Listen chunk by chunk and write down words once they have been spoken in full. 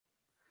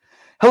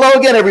Hello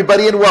again,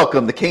 everybody, and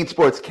welcome to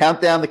CaneSport's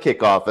Countdown to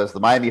Kickoff as the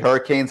Miami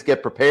Hurricanes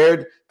get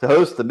prepared to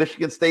host the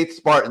Michigan State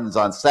Spartans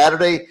on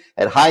Saturday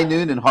at high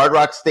noon in Hard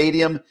Rock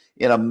Stadium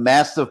in a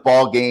massive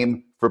ball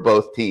game for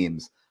both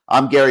teams.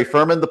 I'm Gary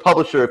Ferman, the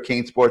publisher of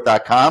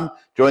CaneSport.com,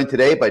 joined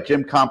today by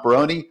Jim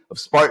Comparoni of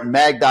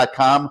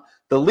SpartanMag.com,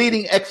 the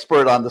leading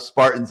expert on the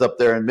Spartans up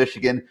there in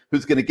Michigan,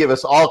 who's going to give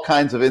us all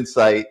kinds of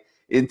insight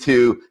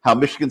into how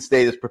Michigan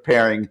State is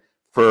preparing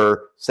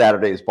for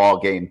Saturday's ball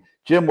game.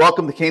 Jim,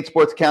 welcome to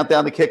CaneSport's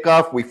Countdown to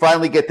Kickoff. We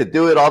finally get to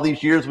do it. All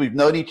these years we've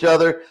known each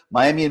other.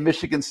 Miami and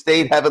Michigan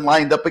State haven't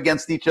lined up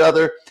against each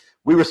other.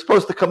 We were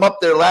supposed to come up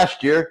there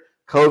last year.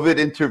 COVID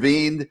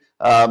intervened.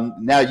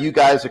 Now you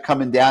guys are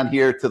coming down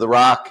here to the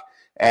Rock.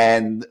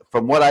 And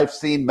from what I've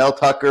seen, Mel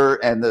Tucker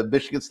and the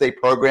Michigan State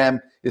program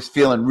is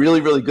feeling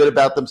really, really good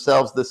about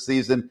themselves this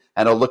season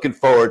and are looking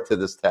forward to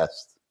this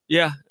test.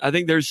 Yeah, I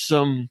think there's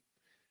some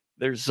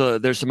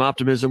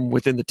optimism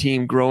within the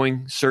team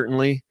growing,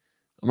 certainly,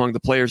 among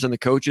the players and the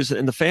coaches,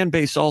 and the fan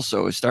base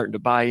also is starting to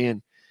buy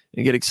in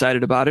and get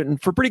excited about it.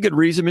 And for pretty good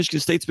reason. Michigan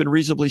State's been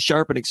reasonably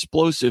sharp and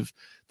explosive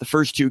the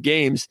first two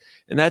games.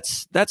 And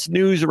that's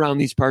news around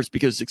these parts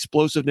because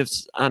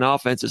explosiveness on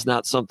offense is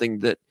not something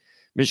that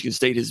Michigan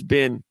State has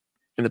been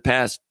in the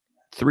past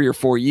 3 or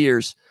 4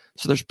 years.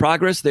 So there's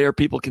progress there.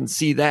 People can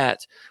see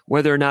that.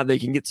 Whether or not they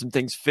can get some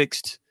things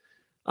fixed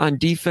on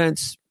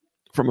defense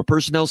from a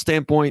personnel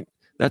standpoint,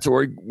 that's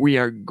where we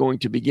are going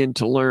to begin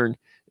to learn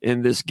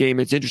in this game.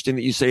 It's interesting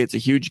that you say it's a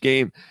huge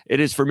game.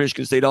 It is for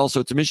Michigan State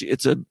also.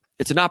 It's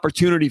an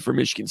opportunity for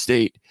Michigan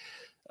State,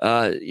 to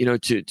I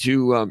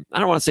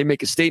don't want to say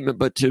make a statement,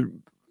 but to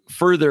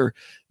further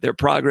their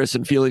progress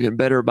and feel even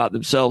better about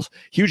themselves.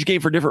 Huge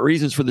game for different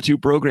reasons for the two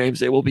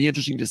programs. It will be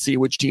interesting to see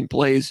which team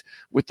plays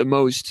with the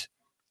most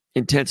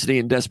intensity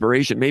and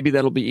desperation. Maybe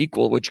that'll be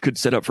equal, which could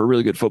set up for a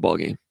really good football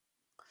game.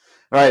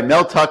 All right,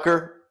 Mel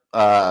Tucker,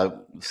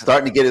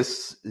 starting to get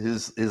his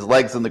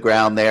legs on the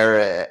ground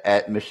there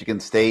at Michigan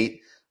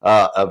State.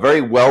 A very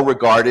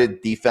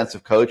well-regarded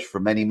defensive coach for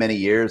many, many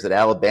years at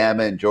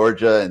Alabama and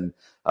Georgia, and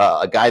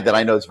a guy that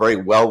I know is very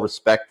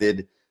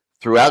well-respected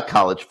throughout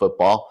college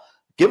football.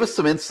 Give us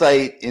some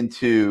insight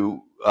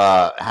into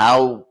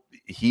how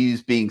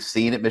he's being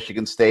seen at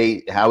Michigan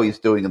State, how he's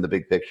doing in the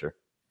big picture.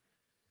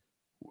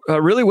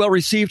 Really well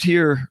received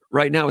here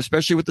right now,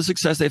 especially with the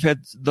success they've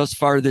had thus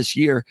far this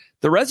year.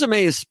 The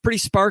resume is pretty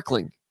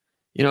sparkling.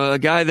 You know, a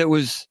guy that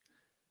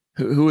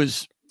who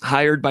was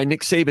hired by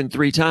Nick Saban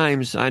 3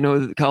 times. I know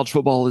that college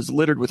football is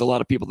littered with a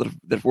lot of people that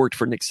have worked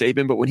for Nick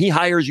Saban, but when he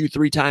hires you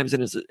 3 times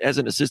as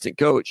an assistant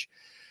coach,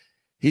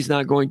 he's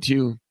not going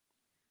to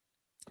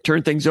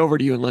turn things over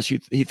to you unless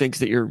he thinks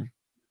that you're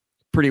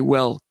pretty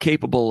well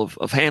capable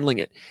of handling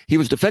it. He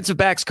was defensive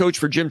backs coach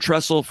for Jim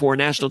Tressel for a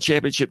national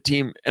championship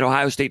team at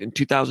Ohio State in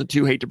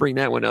 2002. Hate to bring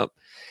that one up.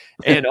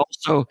 And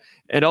also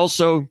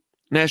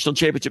national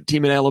championship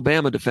team at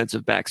Alabama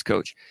defensive backs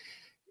coach.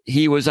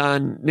 He was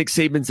on Nick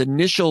Saban's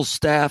initial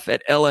staff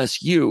at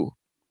LSU.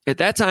 At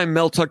that time,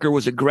 Mel Tucker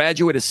was a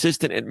graduate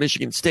assistant at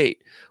Michigan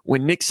State.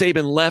 When Nick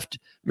Saban left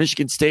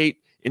Michigan State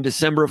in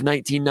December of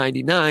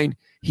 1999,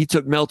 he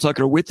took Mel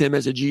Tucker with him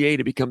as a GA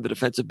to become the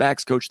defensive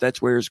backs coach.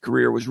 That's where his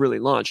career was really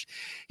launched.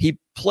 He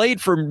played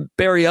for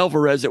Barry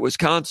Alvarez at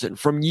Wisconsin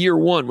from year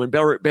 1 when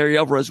Barry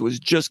Alvarez was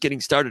just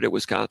getting started at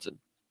Wisconsin.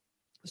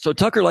 So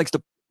Tucker likes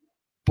to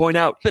point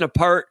out, been a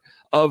part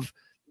of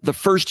the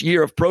first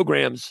year of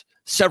programs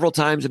several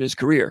times in his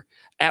career,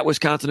 at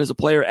Wisconsin as a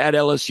player, at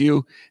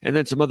LSU, and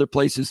then some other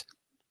places.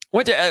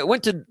 Went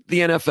to the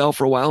NFL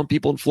for a while, and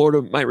people in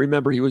Florida might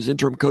remember he was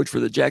interim coach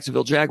for the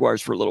Jacksonville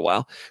Jaguars for a little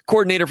while,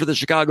 coordinator for the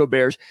Chicago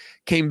Bears,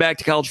 came back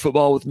to college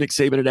football with Nick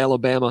Saban at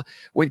Alabama.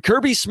 When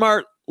Kirby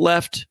Smart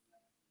left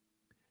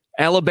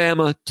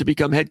Alabama to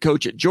become head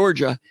coach at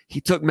Georgia, he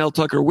took Mel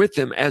Tucker with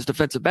him as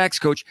defensive backs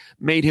coach,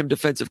 made him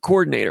defensive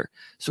coordinator.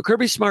 So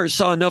Kirby Smart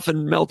saw enough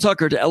in Mel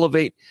Tucker to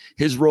elevate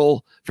his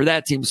role for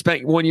that team.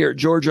 Spent 1 year at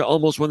Georgia,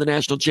 almost won the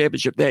national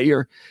championship that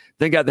year,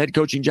 then got the head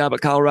coaching job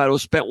at Colorado,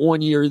 spent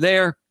 1 year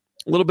there.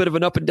 A little bit of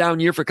an up and down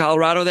year for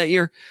Colorado that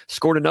year,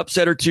 scored an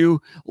upset or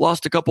two,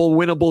 lost a couple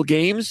winnable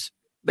games,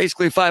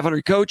 basically a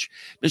 500 coach.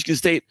 Michigan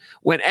State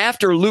went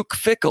after Luke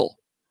Fickell,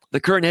 the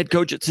current head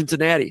coach at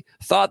Cincinnati.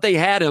 Thought they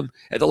had him.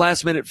 At the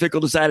last minute,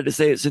 Fickell decided to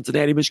stay at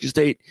Cincinnati. Michigan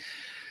State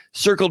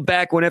circled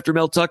back, went after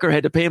Mel Tucker,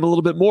 had to pay him a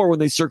little bit more when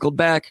they circled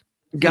back.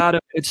 Got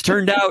him. It's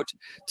turned out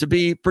to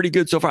be pretty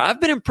good so far. I've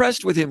been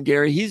impressed with him,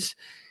 Gary. He's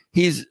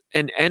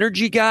an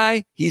energy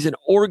guy. He's an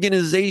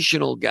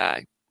organizational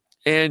guy.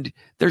 And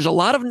there's a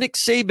lot of Nick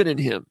Saban in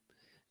him.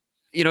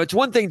 You know, it's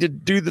one thing to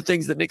do the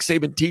things that Nick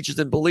Saban teaches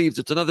and believes.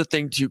 It's another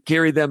thing to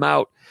carry them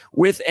out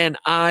with an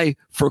eye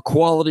for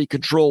quality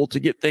control to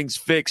get things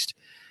fixed.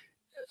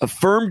 A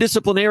firm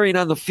disciplinarian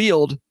on the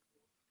field.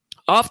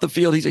 Off the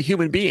field, he's a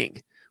human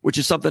being, which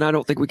is something I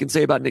don't think we can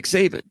say about Nick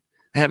Saban,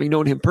 having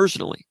known him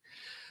personally.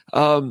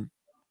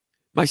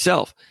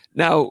 Myself.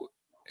 Now,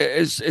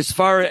 as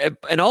far,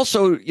 and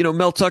also, you know,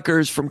 Mel Tucker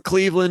is from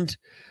Cleveland.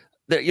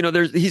 That, you know,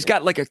 he's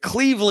got like a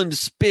Cleveland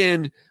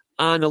spin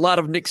on a lot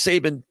of Nick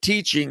Saban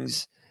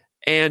teachings,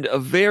 and a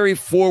very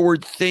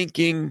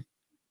forward-thinking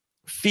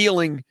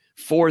feeling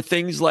for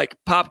things like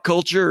pop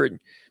culture and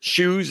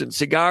shoes and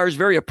cigars,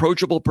 very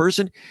approachable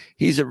person.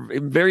 He's a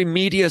very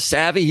media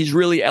savvy. He's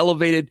really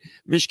elevated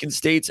Michigan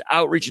State's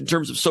outreach in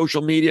terms of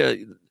social media.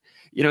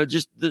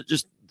 Just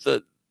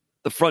the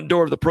front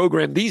door of the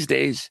program these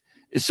days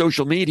is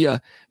social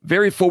media.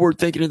 Very forward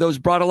thinking of those.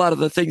 Brought a lot of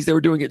the things they were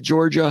doing at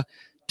Georgia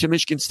to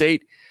Michigan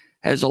State.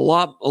 Has a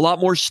lot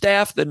more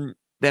staff than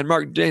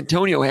Mark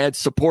D'Antonio had,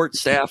 support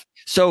staff.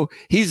 So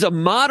he's a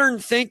modern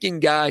thinking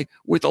guy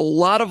with a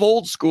lot of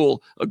old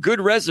school, a good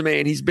resume,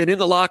 and he's been in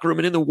the locker room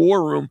and in the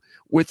war room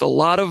with a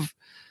lot of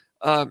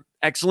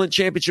excellent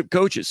championship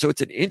coaches. So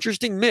it's an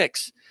interesting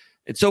mix.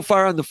 And so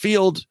far on the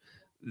field,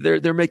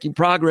 they're making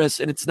progress,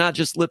 and it's not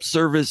just lip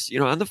service.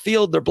 On the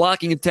field, they're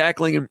blocking and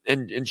tackling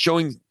and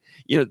showing,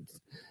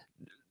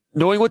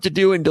 knowing what to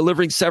do and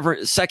delivering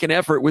second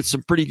effort with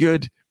some pretty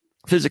good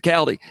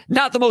physicality.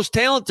 Not the most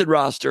talented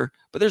roster,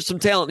 but there's some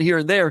talent here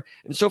and there.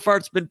 And so far,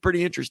 it's been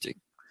pretty interesting.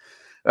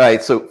 All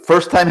right. So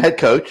first-time head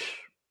coach,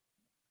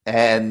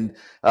 and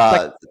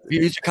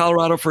he's at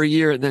Colorado for a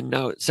year, and then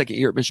now second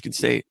year at Michigan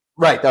State.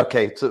 Right.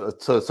 Okay.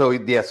 So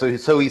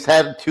he's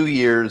had 2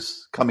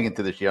 years coming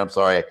into this year. I'm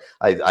sorry,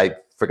 I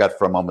forgot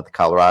for a moment the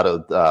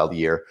Colorado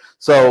year.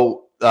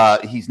 So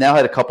he's now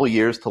had a couple of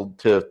years to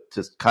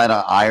kind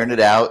of iron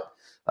it out.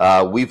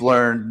 We've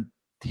learned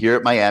here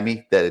at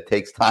Miami that it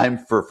takes time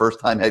for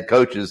first-time head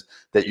coaches,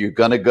 that you're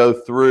going to go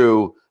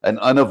through an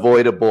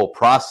unavoidable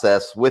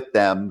process with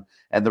them,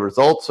 and the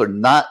results are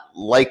not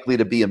likely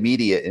to be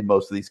immediate in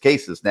most of these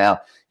cases.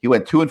 Now, he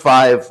went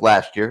 2-5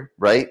 last year,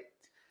 right?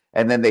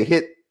 And then they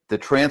hit the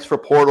transfer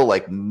portal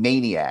like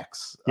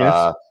maniacs.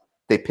 Yes.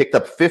 They picked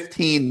up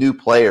 15 new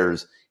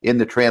players in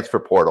the transfer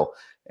portal.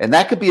 And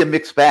that could be a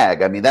mixed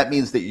bag. I mean, that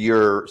means that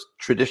your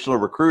traditional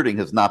recruiting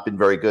has not been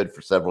very good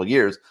for several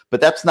years,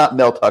 but that's not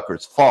Mel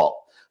Tucker's fault.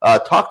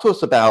 Talk to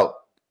us about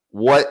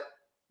what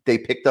they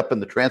picked up in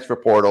the transfer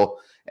portal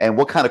and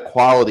what kind of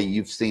quality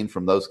you've seen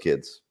from those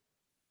kids.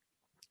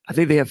 I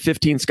think they have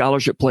 15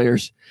 scholarship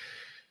players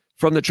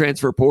from the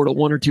transfer portal,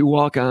 1 or 2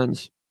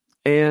 walk-ons,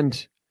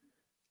 and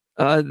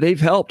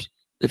they've helped.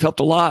 They've helped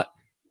a lot.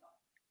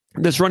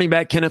 This running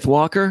back, Kenneth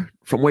Walker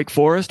from Wake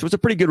Forest, was a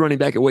pretty good running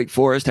back at Wake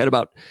Forest. I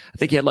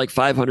think he had like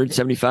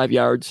 575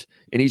 yards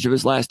in each of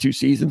his last 2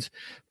 seasons.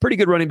 Pretty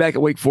good running back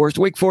at Wake Forest.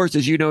 Wake Forest,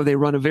 as you know, they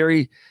run a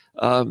very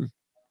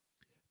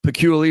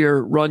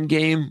peculiar run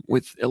game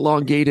with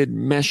elongated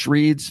mesh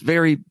reads,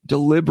 very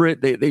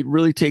deliberate. They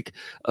really take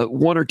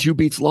 1 or 2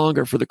 beats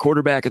longer for the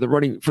quarterback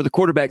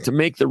to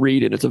make the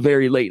read, and it's a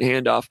very late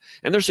handoff.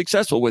 And they're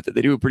successful with it.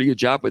 They do a pretty good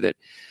job with it.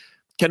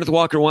 Kenneth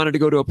Walker wanted to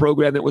go to a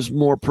program that was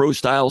more pro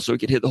style so he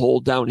could hit the hole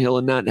downhill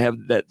and not have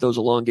those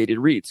elongated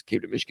reads.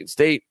 Came to Michigan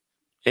State,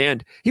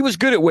 and he was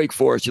good at Wake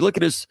Forest. You look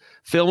at his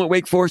film at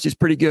Wake Forest, he's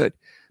pretty good.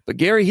 But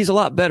Gary, he's a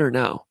lot better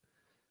now.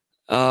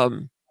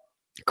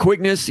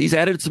 Quickness, he's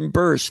added some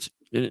burst.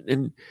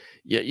 And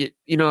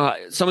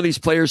some of these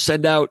players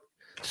send out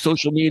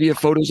social media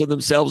photos of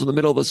themselves in the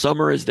middle of the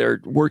summer as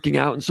they're working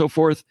out and so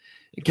forth.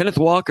 And Kenneth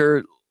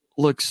Walker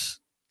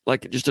looks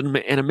like just an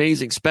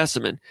amazing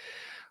specimen.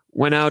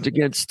 Went out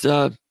against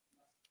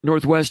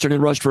Northwestern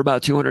and rushed for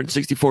about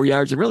 264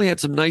 yards and really had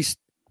some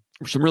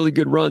really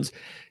good runs.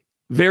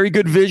 Very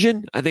good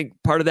vision. I think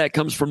part of that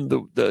comes from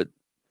the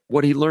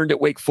what he learned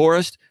at Wake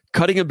Forest.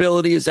 Cutting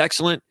ability is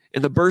excellent,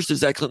 and the burst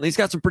is excellent. And he's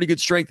got some pretty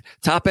good strength.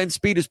 Top end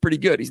speed is pretty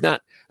good. He's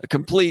not a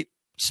complete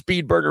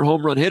speed burner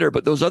home run hitter,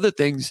 but those other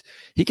things,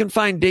 he can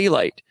find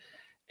daylight.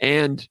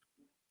 And,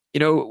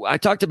 I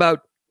talked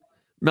about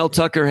Mel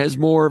Tucker has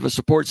more of a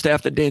support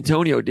staff than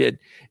D'Antonio did.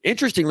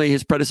 Interestingly,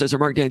 his predecessor,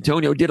 Mark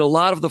D'Antonio, did a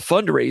lot of the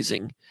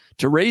fundraising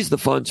to raise the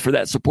funds for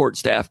that support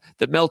staff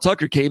that Mel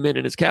Tucker came in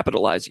and is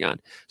capitalizing on.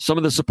 Some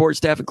of the support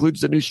staff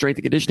includes the new strength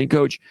and conditioning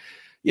coach.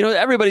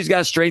 Everybody's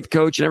got a strength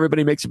coach and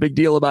everybody makes a big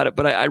deal about it,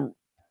 but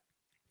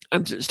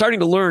I'm starting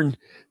to learn,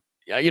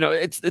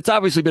 it's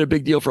obviously been a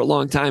big deal for a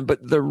long time, but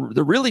the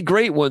really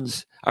great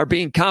ones are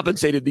being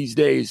compensated these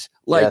days,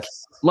 like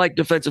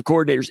defensive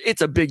coordinators.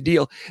 It's a big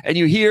deal. And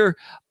you hear,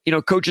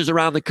 coaches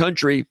around the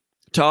country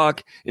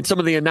talk, and some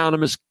of the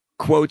anonymous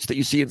quotes that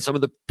you see in some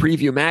of the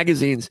preview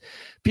magazines,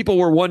 people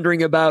were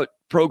wondering about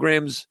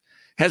programs.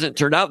 Hasn't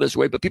turned out this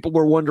way, but people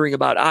were wondering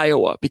about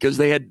Iowa because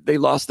they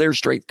lost their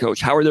strength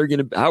coach. How are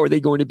they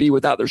going to be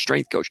without their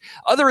strength coach?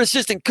 Other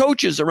assistant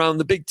coaches around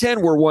the Big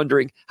Ten were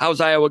wondering, how's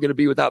Iowa going to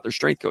be without their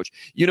strength coach?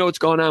 What's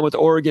going on with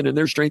Oregon and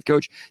their strength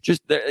coach?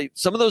 Just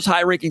some of those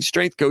high-ranking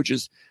strength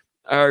coaches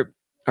are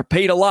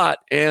paid a lot,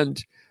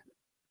 and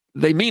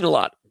they mean a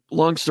lot.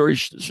 Long story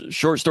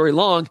short story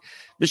long,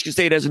 Michigan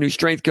State has a new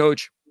strength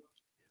coach.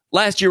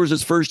 Last year was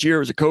his first year. It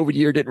was a COVID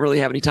year. Didn't really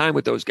have any time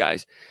with those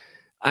guys.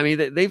 I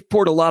mean, they've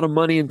poured a lot of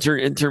money in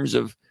terms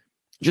of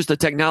just the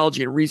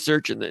technology and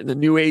research and the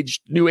new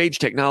age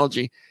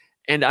technology.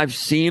 And I've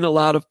seen a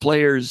lot of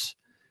players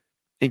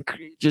they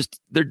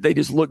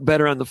just look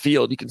better on the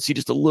field. You can see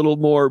just a little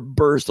more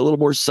burst, a little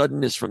more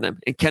suddenness from them.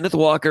 And Kenneth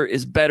Walker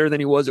is better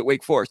than he was at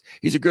Wake Forest.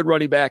 He's a good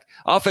running back.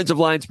 Offensive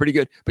line's pretty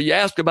good. But you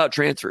asked about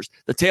transfers.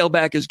 The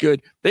tailback is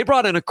good. They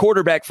brought in a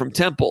quarterback from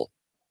Temple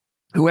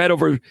who had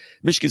over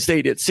Michigan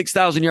State at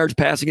 6,000 yards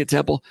passing at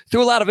Temple,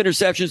 threw a lot of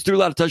interceptions, threw a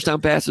lot of touchdown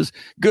passes,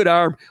 good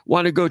arm,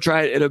 wanted to go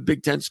try it at a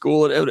Big Ten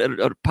school, at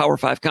a Power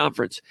 5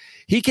 conference.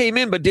 He came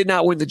in but did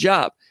not win the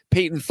job.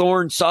 Peyton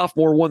Thorne,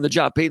 sophomore, won the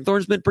job. Peyton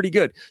Thorne's been pretty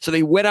good. So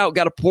they went out,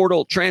 got a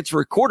portal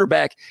transfer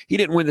quarterback. He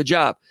didn't win the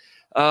job.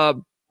 A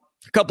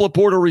couple of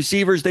portal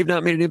receivers, they've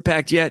not made an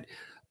impact yet.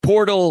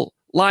 Portal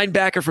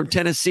linebacker from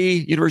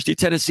Tennessee, University of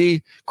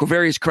Tennessee,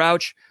 Quavarius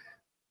Crouch.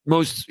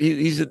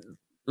 He's a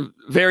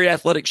very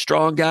athletic,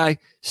 strong guy,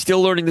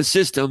 still learning the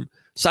system.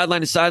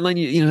 Sideline to sideline,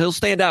 he'll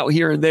stand out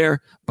here and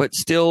there, but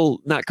still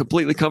not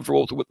completely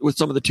comfortable with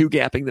some of the two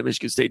gapping that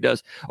Michigan State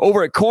does.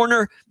 Over at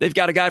corner, they've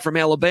got a guy from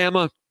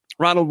Alabama.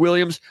 Ronald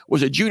Williams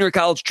was a junior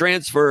college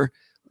transfer,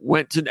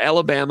 went to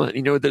Alabama.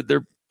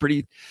 They're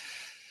pretty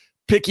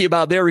picky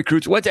about their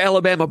recruits. Went to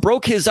Alabama,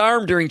 broke his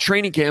arm during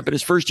training camp in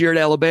his first year at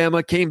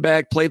Alabama, came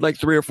back, played like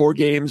 3 or 4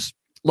 games,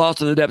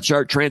 lost on the depth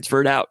chart,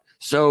 transferred out.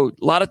 So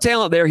a lot of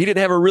talent there. He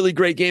didn't have a really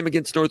great game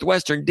against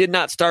Northwestern, did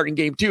not start in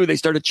game 2. They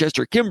started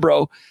Chester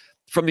Kimbrough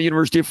from the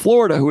University of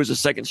Florida, who is a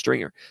second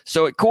stringer.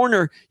 So at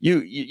corner,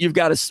 you've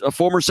got a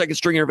former second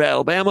stringer of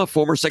Alabama,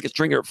 former second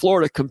stringer at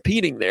Florida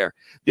competing there.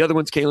 The other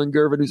one's Kalen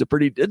Gervin, who's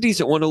a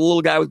decent one, a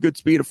little guy with good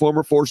speed, a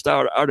former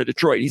 4-star out of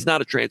Detroit. He's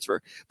not a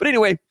transfer. But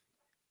anyway,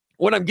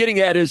 what I'm getting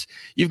at is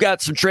you've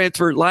got some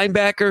transfer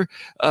linebacker,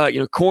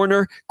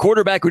 corner,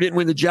 quarterback who didn't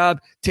win the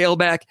job,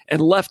 tailback,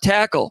 and left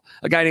tackle,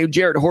 a guy named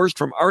Jarrett Horst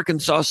from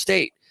Arkansas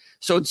State.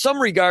 So in some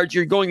regards,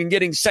 you're going and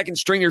getting second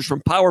stringers from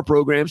power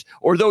programs,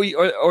 or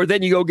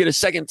then you go get a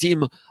second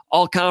team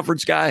all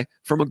conference guy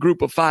from a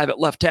group of 5 at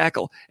left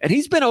tackle. And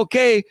he's been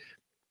okay,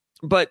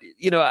 but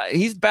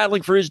he's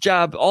battling for his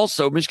job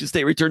also. Michigan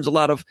State returns a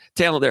lot of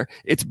talent there.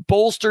 It's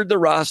bolstered the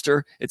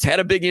roster. It's had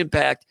a big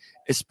impact,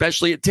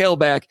 especially at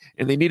tailback,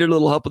 and they needed a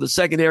little help with the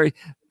secondary.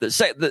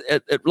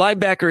 At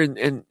linebacker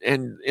and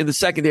in the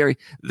secondary,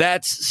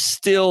 that's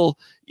still,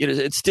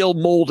 it's still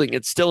molding.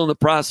 It's still in the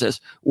process.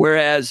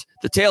 Whereas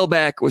the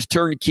tailback was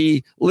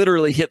turnkey,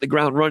 literally hit the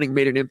ground running,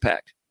 made an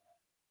impact.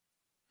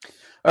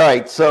 All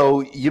right,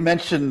 so you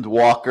mentioned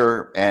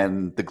Walker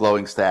and the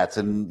glowing stats,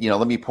 and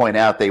let me point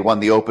out they won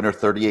the opener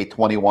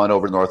 38-21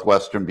 over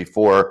Northwestern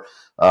before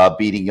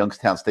beating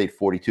Youngstown State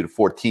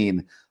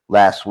 42-14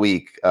 last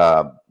week.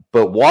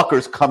 But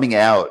Walker's coming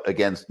out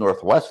against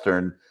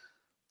Northwestern,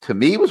 to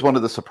me, was one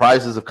of the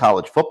surprises of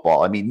college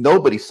football. I mean,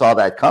 nobody saw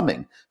that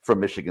coming from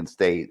Michigan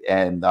State,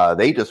 and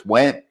they just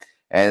went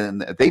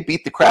and they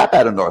beat the crap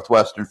out of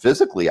Northwestern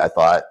physically. I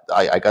thought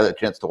I got a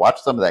chance to watch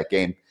some of that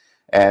game,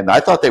 and I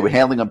thought they were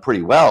handling them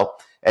pretty well.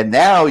 And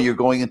now you're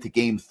going into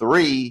game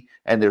 3,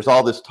 and there's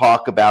all this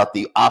talk about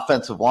the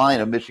offensive line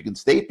of Michigan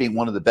State being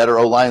one of the better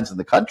O-lines in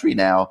the country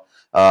now.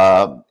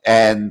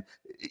 And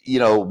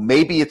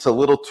maybe it's a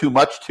little too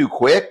much too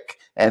quick,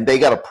 and they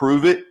got to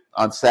prove it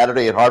on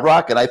Saturday at Hard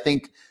Rock. And I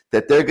think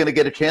that they're going to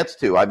get a chance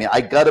to. I mean,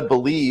 I got to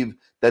believe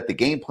that the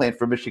game plan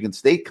for Michigan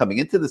State coming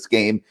into this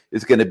game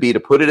is going to be to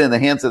put it in the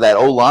hands of that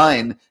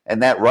O-line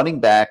and that running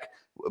back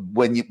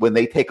when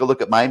they take a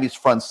look at Miami's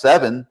front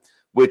 7,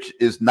 which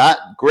is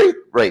not great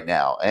right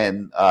now.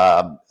 And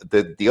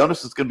the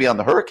onus is going to be on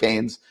the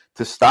Hurricanes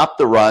to stop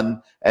the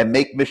run and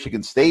make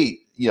Michigan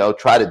State,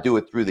 try to do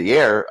it through the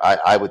air,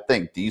 I would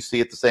think. Do you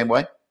see it the same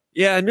way?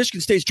 Yeah, and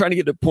Michigan State's trying to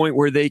get to a point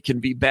where they can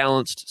be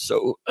balanced.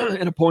 So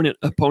an opponent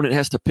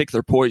has to pick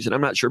their poison.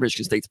 I'm not sure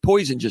Michigan State's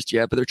poison just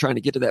yet, but they're trying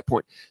to get to that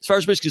point. As far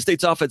as Michigan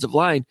State's offensive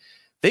line,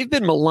 they've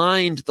been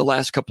maligned the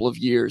last couple of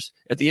years.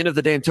 At the end of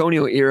the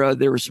D'Antonio era,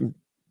 there were some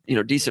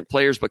decent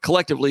players, but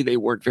collectively they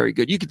weren't very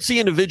good. You could see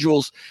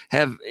individuals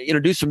have,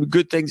 do some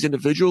good things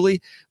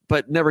individually,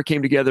 but never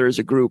came together as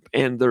a group.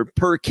 And their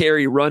per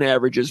carry run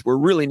averages were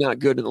really not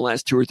good in the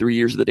last 2 or 3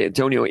 years of the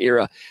D'Antonio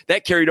era.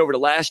 That carried over to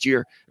last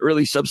year, a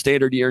really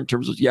substandard year in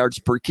terms of yards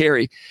per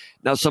carry.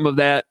 Now, some of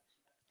that,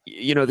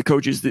 the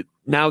coaches that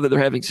now that they're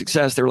having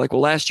success, they're like,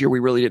 well, last year we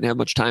really didn't have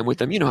much time with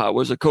them. You know how it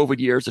was a COVID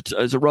year.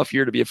 It's a rough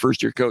year to be a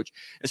first-year coach,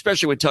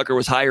 especially when Tucker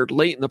was hired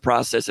late in the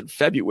process in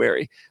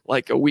February,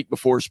 like a week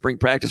before spring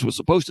practice was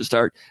supposed to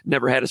start.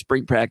 Never had a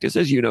spring practice,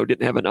 as you know,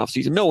 didn't have an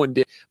off-season. No one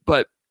did,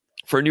 but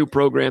for a new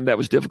program, that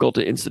was difficult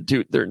to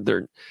institute their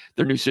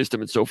new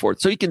system and so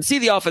forth. So you can see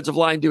the offensive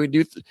line doing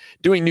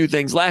new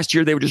things. Last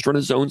year, they would just run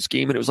a zone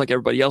scheme, and it was like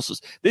everybody else's.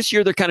 This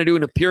year, they're kind of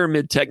doing a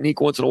pyramid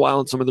technique once in a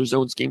while, and some of their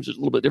zone schemes are a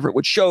little bit different,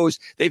 which shows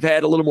they've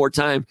had a little more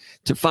time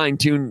to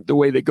fine-tune the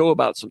way they go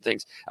about some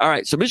things. All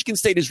right, so Michigan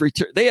State is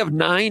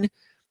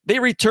they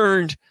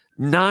returned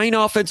 9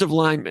 offensive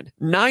linemen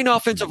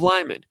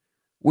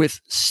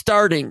with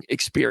starting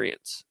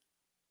experience.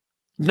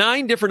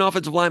 9 different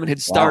offensive linemen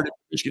had started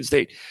at Michigan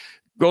State.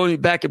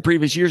 Going back in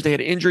previous years, they had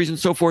injuries and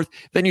so forth.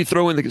 Then you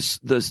throw in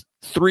the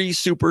 3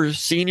 super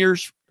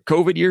seniors,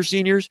 COVID year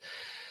seniors.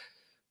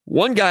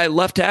 One guy,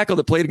 left tackle,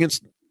 that played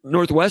against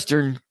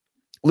Northwestern,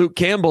 Luke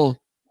Campbell,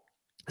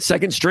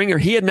 second stringer.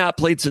 He had not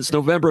played since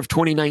November of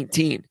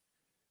 2019.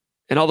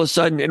 And all of a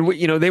sudden, and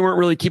they weren't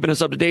really keeping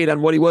us up to date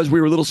on what he was. We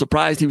were a little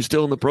surprised he was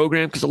still in the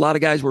program because a lot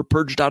of guys were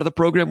purged out of the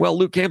program. Well,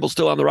 Luke Campbell's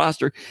still on the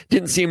roster.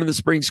 Didn't see him in the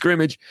spring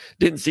scrimmage.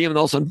 Didn't see him, and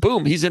all of a sudden,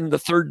 boom, he's in the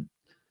third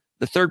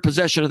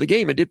possession of the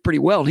game and did pretty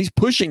well. And he's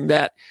pushing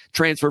that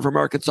transfer from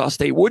Arkansas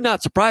State. Would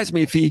not surprise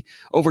me if he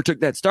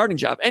overtook that starting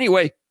job.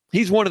 Anyway,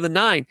 he's one of the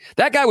 9.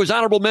 That guy was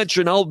honorable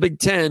mention all Big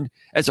Ten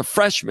as a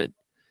freshman,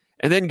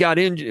 and then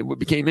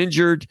became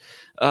injured.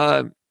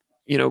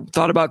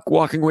 Thought about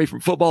walking away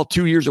from football,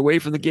 2 years away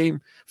from the game,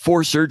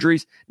 4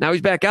 surgeries. Now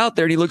he's back out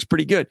there and he looks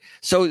pretty good.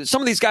 So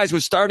some of these guys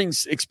with starting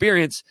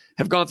experience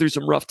have gone through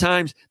some rough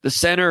times. The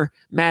center,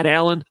 Matt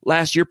Allen,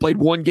 last year played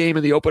 1 game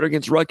in the opener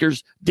against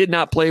Rutgers, did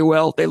not play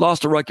well. They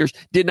lost to Rutgers,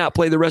 did not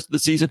play the rest of the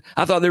season.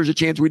 I thought there was a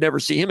chance we'd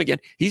never see him again.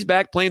 He's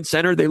back playing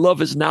center. They love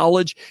his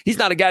knowledge. He's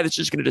not a guy that's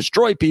just going to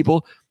destroy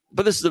people,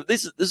 but this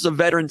is a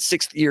veteran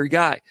 6th-year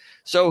guy.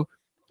 So,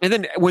 and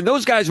then when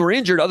those guys were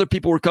injured, other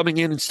people were coming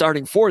in and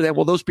starting for them.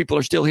 Well, those people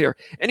are still here.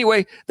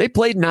 Anyway, they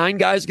played 9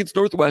 guys against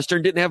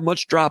Northwestern, didn't have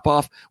much drop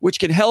off, which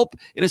can help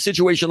in a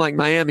situation like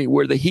Miami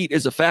where the heat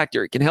is a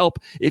factor. It can help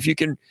if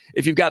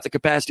you've got the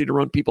capacity to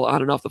run people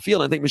on and off the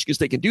field. I think Michigan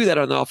State can do that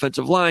on the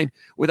offensive line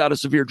without a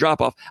severe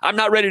drop off. I'm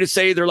not ready to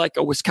say they're like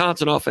a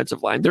Wisconsin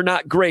offensive line. They're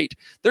not great.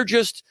 They're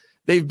just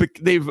they've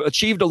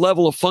achieved a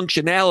level of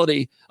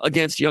functionality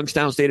against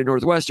Youngstown State and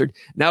Northwestern.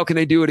 Now can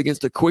they do it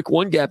against a quick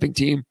one-gapping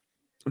team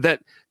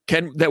that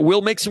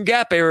will make some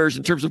gap errors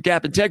in terms of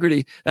gap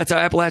integrity? That's how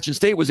Appalachian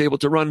State was able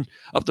to run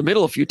up the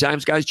middle a few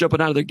times, guys jumping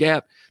out of the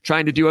gap,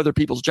 trying to do other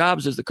people's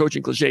jobs, as the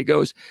coaching cliche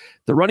goes.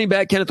 The running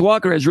back, Kenneth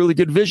Walker, has really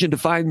good vision to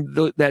find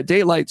that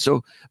daylight,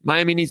 so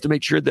Miami needs to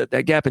make sure that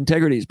gap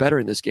integrity is better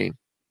in this game.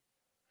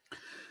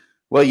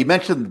 Well, you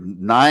mentioned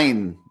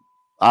 9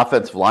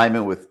 offensive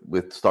linemen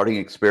with starting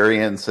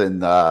experience, and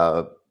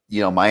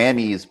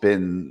Miami has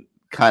been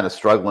kind of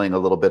struggling a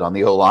little bit on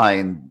the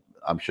O-line.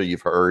 I'm sure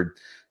you've heard.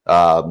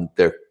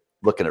 They're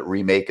looking at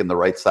remaking the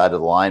right side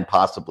of the line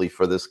possibly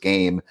for this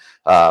game.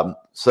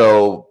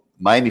 So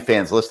Miami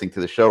fans listening to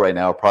the show right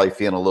now are probably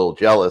feeling a little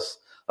jealous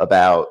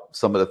about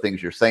some of the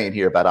things you're saying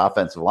here about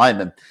offensive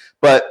linemen.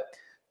 But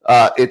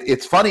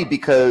it's funny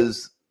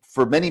because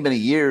for many, many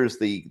years,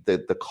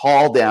 the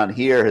call down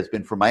here has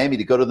been for Miami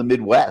to go to the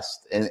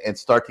Midwest and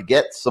start to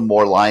get some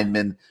more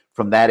linemen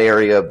from that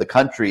area of the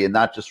country and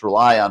not just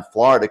rely on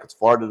Florida, because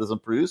Florida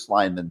doesn't produce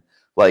linemen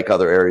like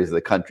other areas of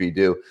the country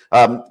do.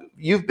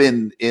 You've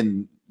been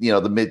in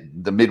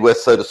the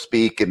Midwest, so to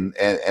speak, and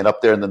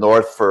up there in the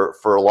North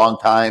for a long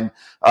time.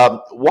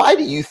 Why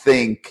do you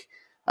think,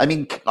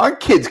 aren't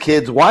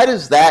kids? Why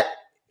does that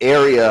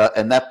area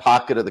and that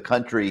pocket of the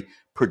country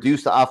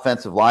produce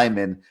offensive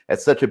linemen at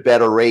such a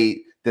better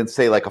rate than,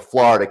 say, like a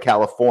Florida,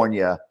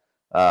 California,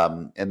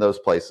 and those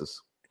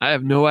places? I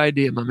have no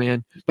idea, my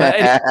man. But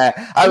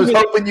I was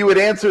hoping you would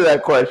answer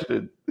that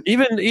question.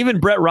 Even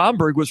Brett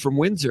Romberg was from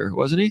Windsor,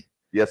 wasn't he?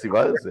 Yes, he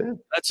was. Yeah.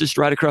 That's just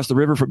right across the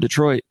river from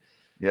Detroit.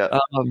 Yeah.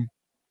 And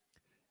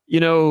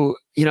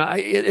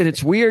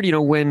it's weird.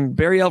 When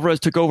Barry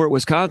Alvarez took over at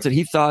Wisconsin,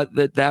 he thought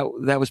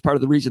that was part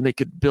of the reason they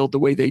could build the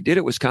way they did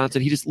at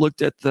Wisconsin. He just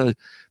looked at the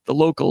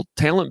local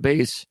talent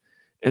base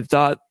and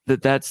thought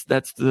that's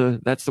the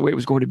way it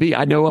was going to be.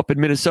 I know up in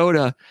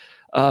Minnesota,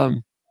 I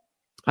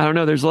don't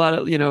know. There's a lot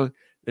of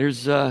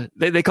There's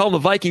they call them the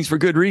Vikings for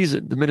good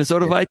reason. The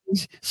Minnesota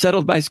Vikings,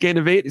 settled by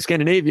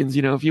Scandinavians.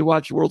 If you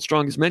watch World's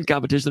Strongest Men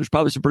competition, there's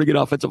probably some pretty good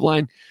offensive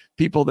line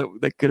people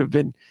that could have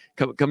been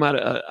come out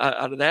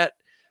of that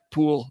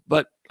pool.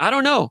 But I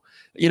don't know.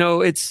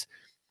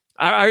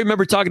 I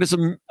remember talking to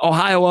some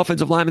Ohio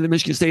offensive linemen that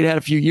Michigan State had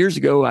a few years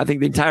ago. I think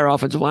the entire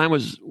offensive line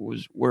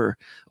were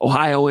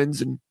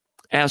Ohioans, and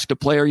asked a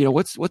player,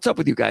 what's up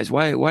with you guys?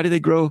 Why do they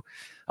grow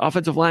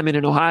offensive linemen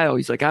in Ohio?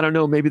 He's like, I don't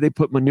know. Maybe they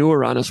put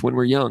manure on us when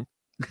we're young.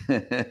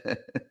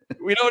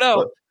 We don't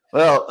know.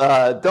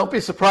 Well, don't be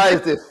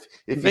surprised if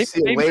you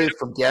see a wave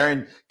from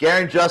Garen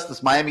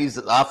Justice, Miami's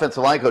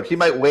offensive line coach. He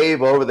might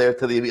wave over there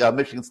to the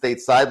Michigan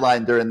State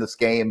sideline during this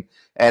game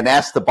and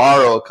ask to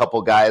borrow a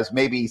couple guys.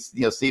 Maybe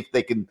see if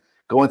they can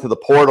go into the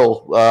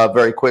portal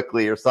very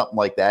quickly or something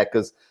like that,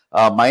 because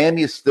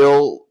Miami is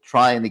still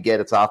trying to get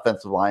its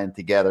offensive line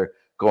together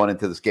going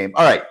into this game.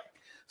 All right.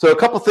 So a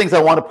couple things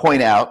I want to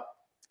point out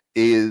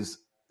is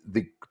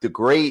the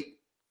great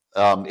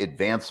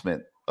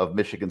advancement of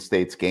Michigan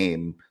State's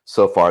game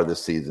so far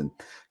this season.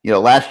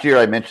 Last year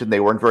I mentioned they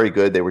weren't very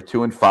good. They were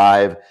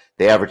 2-5.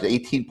 They averaged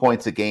 18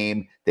 points a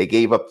game. They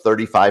gave up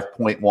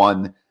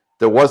 35.1.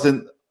 There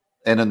wasn't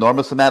an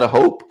enormous amount of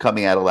hope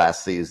coming out of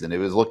last season. It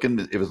was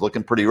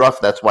looking pretty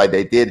rough. That's why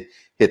they did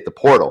hit the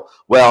portal.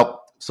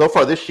 Well, so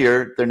far this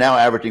year, they're now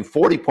averaging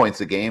 40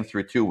 points a game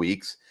through 2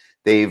 weeks.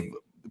 They've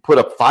put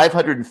up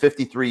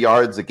 553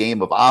 yards a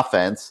game of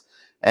offense,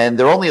 and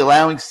they're only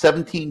allowing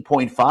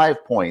 17.5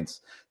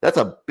 points. That's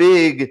a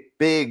big,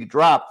 big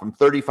drop from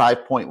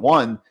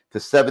 35.1 to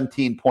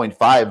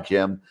 17.5,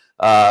 Jim.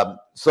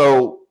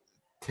 So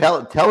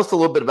tell us a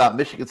little bit about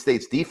Michigan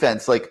State's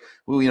defense.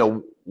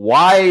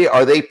 Why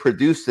are they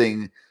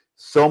producing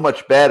so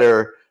much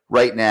better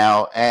right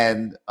now.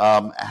 And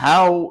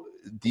how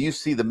do you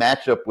see the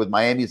matchup with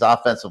Miami's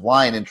offensive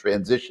line in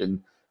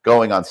transition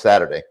going on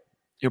Saturday?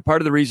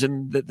 Part of the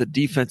reason that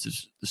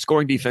the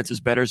scoring defense is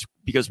better is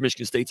because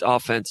Michigan State's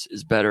offense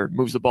is better,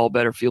 moves the ball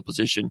better, field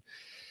position,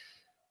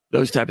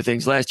 those type of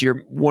things. Last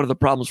year, one of the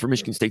problems for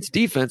Michigan State's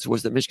defense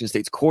was that Michigan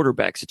State's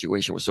quarterback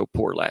situation was so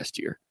poor last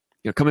year.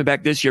 Coming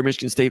back this year,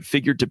 Michigan State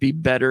figured to be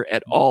better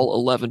at all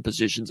 11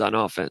 positions on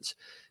offense.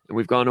 And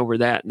we've gone over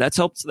that. And that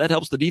helps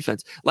the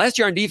defense. Last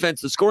year on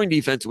defense, the scoring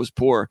defense was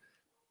poor.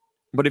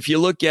 But if you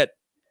look at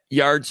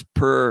yards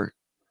per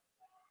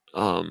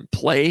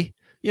play,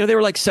 they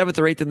were like 7th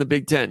or 8th in the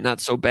Big Ten. Not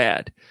so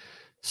bad.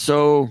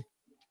 So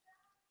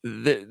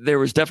there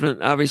was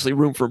definitely, obviously,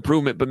 room for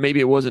improvement, but maybe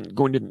it wasn't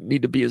going to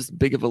need to be as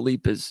big of a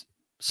leap as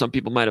some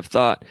people might have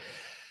thought.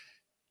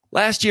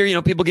 Last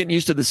year, people getting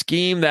used to the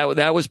scheme,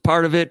 that was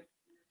part of it.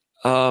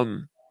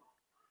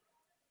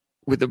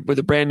 With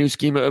a brand new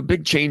scheme, a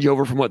big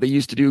changeover from what they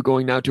used to do,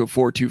 going now to a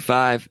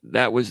 4-2-5.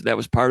 That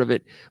was part of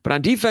it. But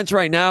on defense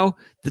right now,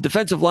 the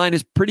defensive line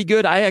is pretty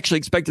good. I actually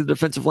expected the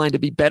defensive line to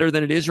be better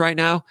than it is right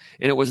now,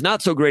 and it was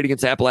not so great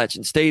against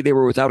Appalachian State. They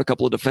were without a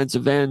couple of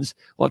defensive ends.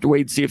 We'll have to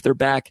wait and see if they're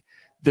back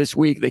this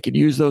week. They can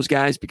use those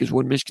guys because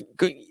when Michigan,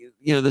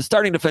 the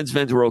starting defensive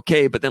ends were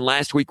okay, but then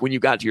last week when you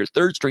got to your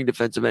third string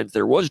defensive ends,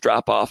 there was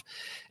drop off.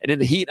 And in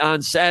the heat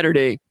on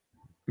Saturday,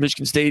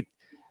 Michigan State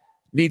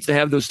needs to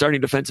have those starting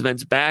defensive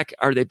ends back.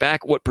 Are they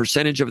back? What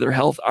percentage of their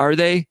health are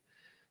they?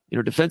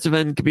 Defensive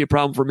end could be a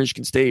problem for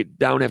Michigan State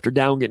down after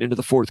down getting into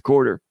the fourth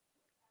quarter.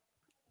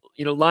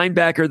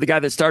 Linebacker, the guy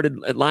that started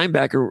at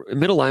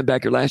middle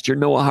linebacker last year,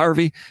 Noah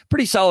Harvey,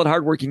 pretty solid,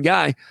 hardworking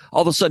guy.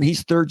 All of a sudden,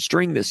 he's third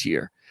string this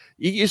year.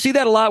 You see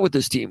that a lot with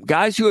this team.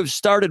 Guys who have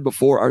started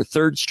before are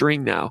third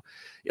string now.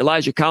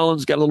 Elijah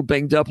Collins got a little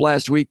banged up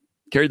last week,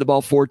 carried the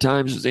ball 4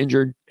 times, was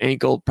injured,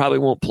 ankle, probably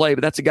won't play,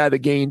 but that's a guy that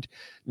gained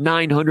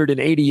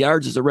 980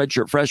 yards as a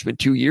redshirt freshman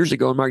 2 years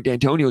ago in Mark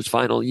D'Antonio's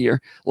final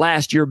year.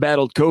 Last year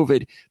battled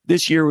COVID.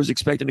 This year was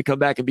expecting to come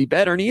back and be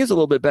better, and he is a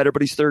little bit better,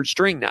 but he's third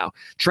string now.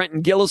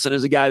 Trenton Gillison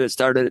is a guy that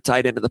started at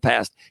tight end in the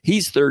past.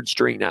 He's third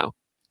string now.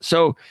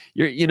 So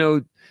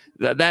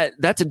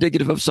that's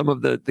indicative of some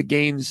of the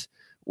gains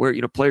where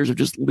players have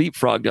just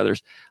leapfrogged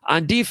others.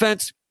 On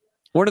defense,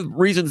 one of the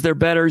reasons they're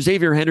better,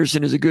 Xavier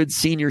Henderson is a good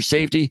senior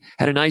safety,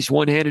 had a nice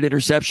one-handed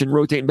interception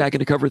rotating back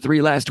into cover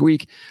 3 last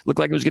week. Looked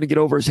like it was going to get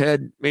over his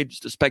head, made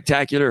just a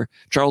spectacular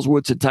Charles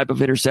Woodson type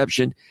of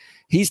interception.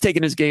 He's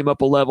taken his game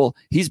up a level.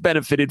 He's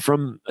benefited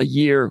from a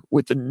year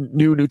with the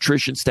new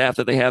nutrition staff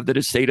that they have that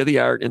is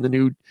state-of-the-art and the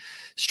new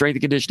strength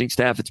and conditioning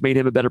staff. It's made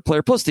him a better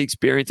player, plus the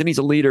experience, and he's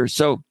a leader.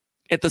 So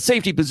at the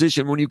safety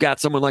position, when you've got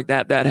someone like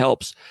that, that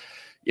helps.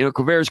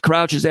 Quavaris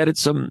Crouch has added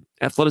some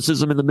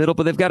athleticism in the middle,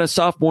 but they've got a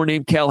sophomore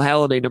named Cal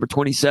Halliday, number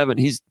 27.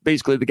 He's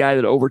basically the guy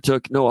that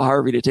overtook Noah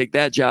Harvey to take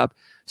that job.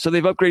 So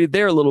they've upgraded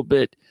there a little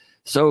bit.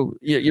 So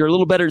you're a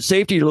little better at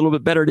safety. You're a little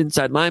bit better at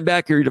inside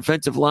linebacker. Your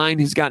defensive line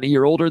has gotten a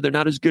year older. They're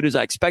not as good as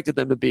I expected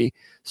them to be.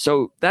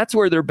 So that's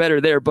where they're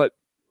better there. But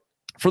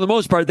for the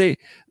most part, the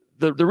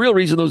real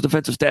reason those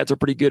defensive stats are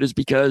pretty good is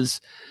because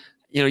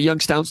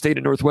Youngstown State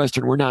and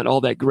Northwestern were not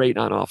all that great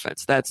on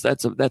offense. That's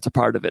a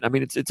part of it. I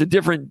mean, it's a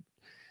different,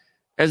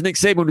 as Nick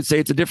Saban would say,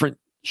 it's a different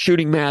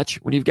shooting match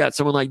when you've got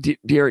someone like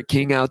De'Aaron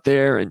King out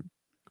there and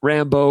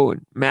Rambo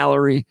and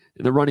Mallory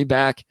and the running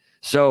back.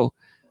 So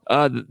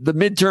the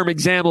midterm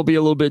exam will be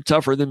a little bit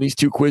tougher than these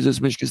 2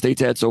 quizzes Michigan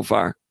State's had so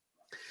far.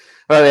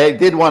 I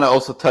did want to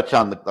also touch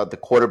on the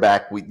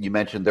quarterback you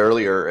mentioned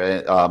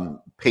earlier,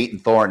 Peyton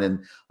Thorne.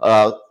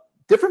 And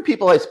different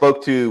people I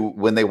spoke to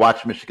when they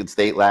watched Michigan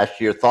State last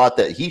year thought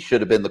that he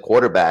should have been the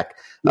quarterback.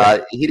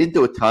 Yeah. He didn't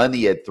do a ton.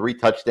 He had 3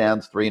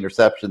 touchdowns, 3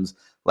 interceptions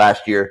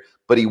last year,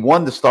 but he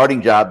won the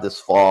starting job this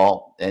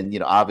fall, and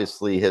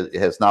obviously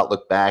has not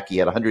looked back. He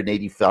had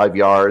 185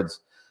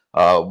 yards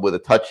with a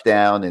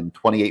touchdown and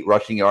 28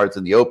 rushing yards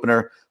in the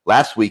opener.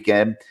 Last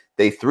weekend,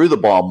 they threw the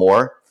ball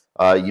more.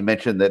 You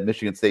mentioned that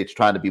Michigan State's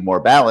trying to be more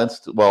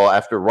balanced. Well,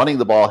 after running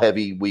the ball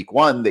heavy week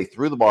 1, they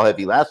threw the ball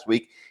heavy last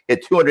week. He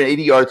had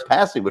 280 yards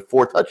passing with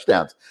 4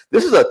 touchdowns.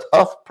 This is a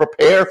tough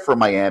prepare for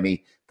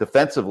Miami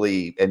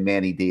defensively and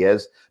Manny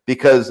Diaz,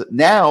 because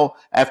now,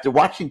 after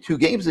watching 2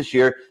 games this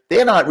year,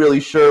 they're not really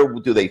sure,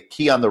 do they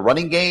key on the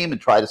running game and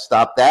try to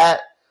stop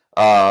that?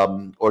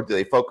 Or do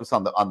they focus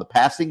on the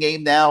passing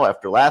game now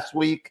after last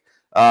week?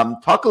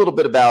 Talk a little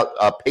bit about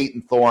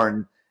Peyton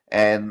Thorne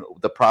and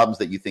the problems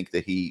that you think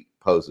that he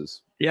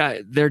poses. Yeah,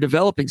 they're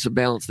developing some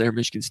balance there,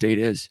 Michigan State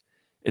is.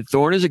 And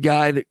Thorne is a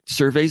guy that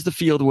surveys the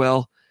field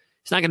well.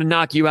 He's not going to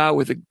knock you out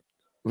with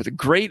a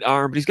great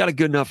arm, but he's got a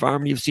good enough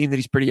arm, and you've seen that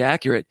he's pretty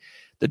accurate.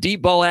 The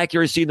deep ball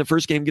accuracy in the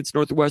first game against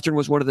Northwestern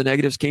was one of the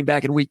negatives. Came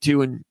back in week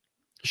 2 and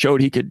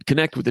showed he could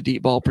connect with the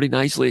deep ball pretty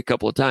nicely a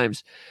couple of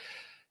times.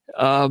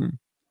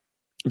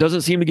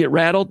 Doesn't seem to get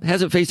rattled.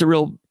 Hasn't faced a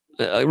real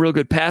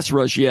good pass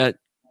rush yet.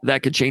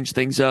 That could change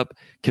things up.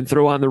 Can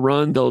throw on the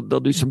run. They'll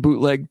do some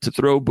bootleg to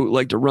throw,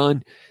 bootleg to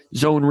run,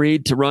 zone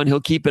read to run.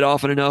 He'll keep it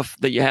often enough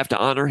that you have to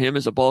honor him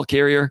as a ball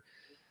carrier.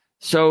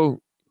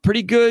 So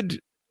pretty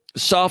good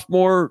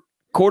sophomore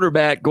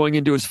quarterback going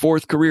into his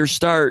 4th career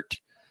start.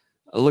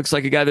 Looks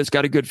like a guy that's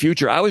got a good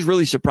future. I was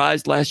really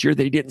surprised last year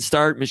that he didn't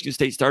start. Michigan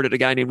State started a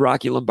guy named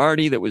Rocky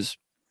Lombardi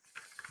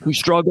who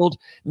struggled.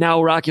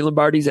 Now Rocky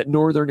Lombardi's at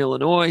Northern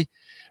Illinois.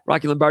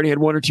 Rocky Lombardi had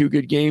 1 or 2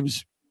 good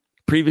games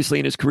previously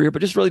in his career,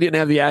 but just really didn't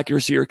have the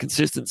accuracy or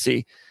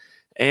consistency.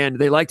 And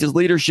they liked his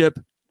leadership.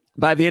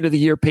 By the end of the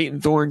year,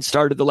 Peyton Thorne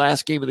started the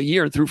last game of the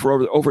year and threw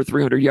for over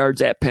 300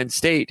 yards at Penn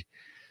State.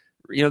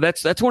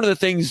 That's one of the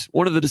things,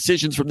 one of the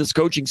decisions from this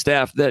coaching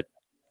staff that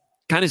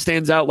kind of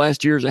stands out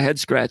last year as a head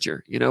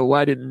scratcher.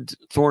 Why didn't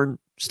Thorne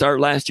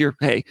start last year?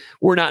 Hey,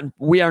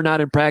 we are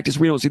not in practice.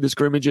 We don't see the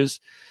scrimmages.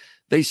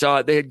 They saw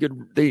it. They had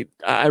good.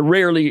 I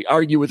rarely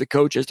argue with a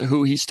coach as to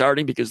who he's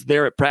starting because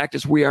they're at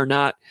practice. We are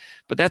not.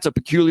 But that's a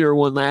peculiar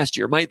one last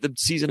year. Might the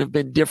season have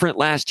been different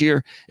last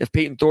year if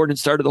Peyton Thorne had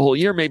started the whole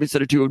year? Maybe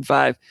instead of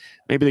 2-5,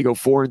 maybe they go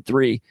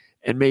 4-3,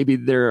 and maybe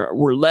there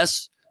were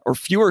less or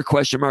fewer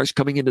question marks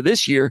coming into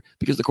this year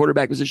because the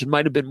quarterback position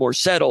might have been more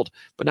settled.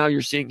 But now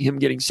you're seeing him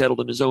getting settled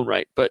in his own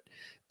right. But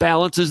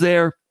balance is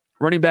there.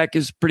 Running back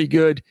is pretty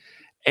good.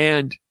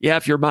 And yeah,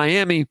 if you're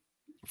Miami,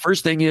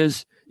 first thing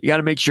is, you got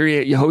to make sure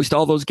you host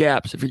all those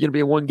gaps. If you're going to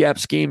be a one-gap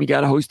scheme, you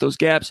got to host those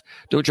gaps.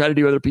 Don't try to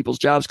do other people's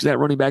jobs because that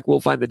running back will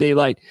find the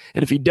daylight.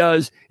 And if he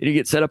does, and you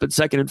get set up in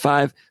 2nd and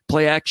 5,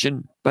 play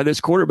action by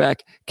this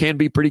quarterback can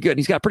be pretty good. And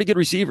he's got pretty good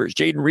receivers.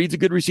 Jaden Reed's a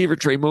good receiver.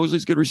 Trey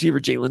Mosley's a good receiver.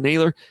 Jalen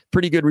Naylor,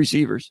 pretty good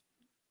receivers.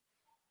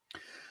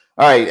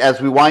 All right,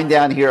 as we wind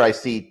down here, I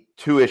see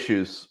 2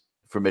 issues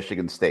for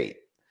Michigan State.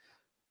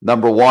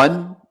 Number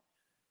 1,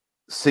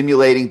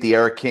 simulating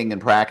De'Ara King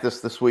in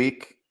practice this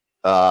week.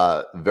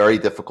 Very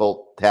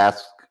difficult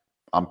task,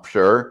 I'm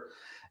sure.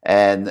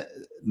 And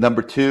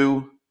number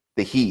 2,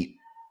 the heat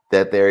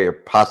that they're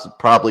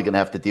probably going to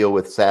have to deal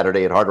with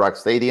Saturday at Hard Rock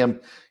Stadium.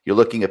 You're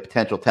looking at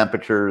potential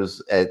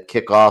temperatures at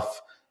kickoff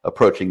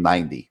approaching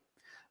 90.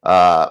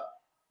 Talk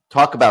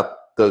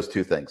about those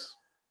 2 things.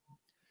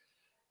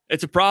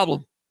 It's a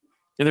problem.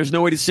 And there's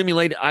no way to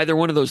simulate either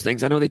one of those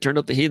things. I know they turned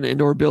up the heat in the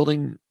indoor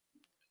building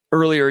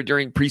earlier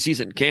during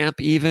preseason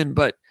camp even,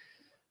 but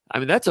I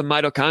mean, that's a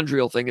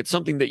mitochondrial thing. It's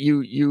something that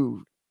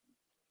you've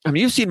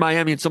seen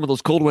Miami in some of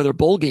those cold weather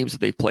bowl games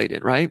that they've played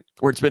in, right?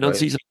 Where it's been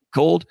unseasonably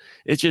cold.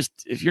 It's just,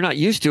 if you're not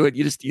used to it,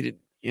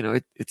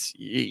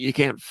 you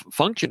can't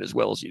function as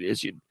well as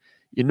you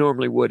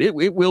normally would. It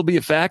will be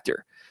a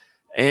factor.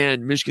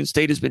 And Michigan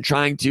State has been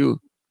trying to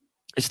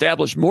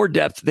establish more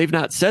depth. They've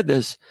not said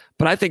this,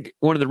 but I think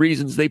one of the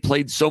reasons they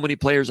played so many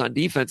players on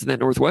defense in that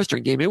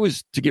Northwestern game, it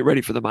was to get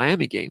ready for the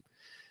Miami game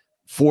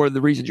for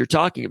the reasons you're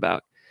talking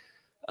about.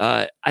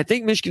 I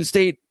think Michigan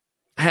State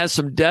has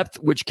some depth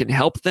which can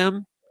help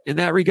them in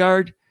that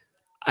regard.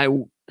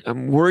 I'm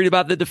worried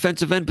about the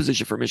defensive end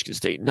position for Michigan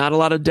State. Not a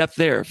lot of depth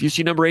there. If you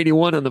see number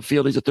 81 on the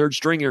field, he's a 3rd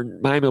stringer.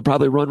 Miami will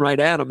probably run right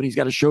at him, and he's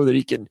got to show that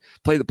he can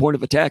play the point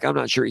of attack. I'm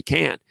not sure he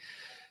can.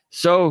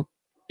 So,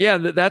 yeah,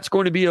 that's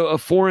going to be a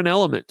foreign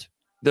element,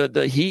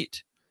 the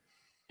heat.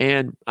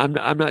 And I'm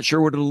not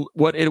sure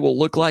what it will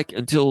look like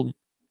until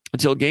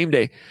game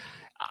day.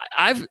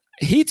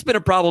 Heat's been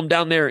a problem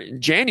down there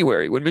in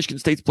January when Michigan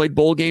State's played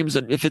bowl games.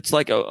 And if it's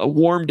like a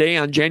warm day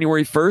on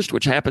January 1st,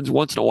 which happens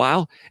once in a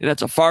while, and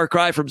that's a far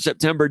cry from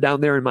September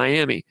down there in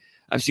Miami,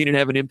 I've seen it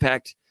have an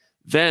impact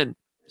then.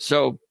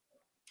 So,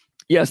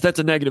 yes, that's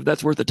a negative.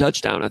 That's worth a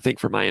touchdown, I think,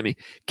 for Miami.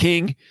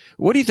 King,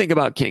 what do you think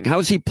about King? How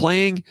is he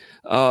playing?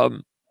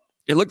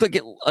 It looked like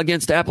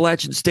against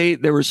Appalachian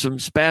State, there were some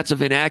spats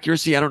of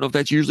inaccuracy. I don't know if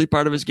that's usually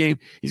part of his game.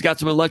 He's got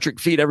some electric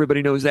feet.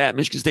 Everybody knows that.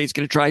 Michigan State's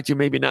going to try to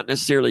maybe not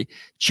necessarily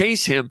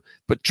chase him,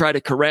 but try to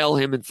corral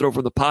him and throw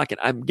from the pocket.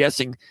 I'm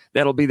guessing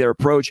that'll be their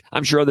approach.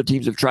 I'm sure other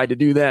teams have tried to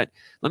do that.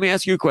 Let me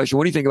ask you a question.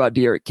 What do you think about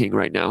De'Ara King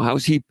right now? How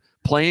is he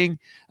playing?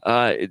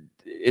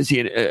 Is he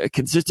a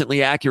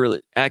consistently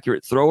accurate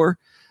thrower?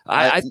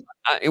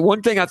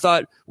 One thing I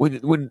thought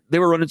when they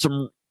were running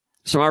some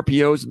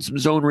RPOs and some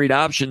zone read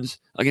options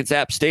against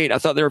App State, I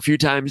thought there were a few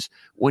times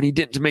when he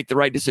didn't make the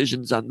right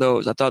decisions on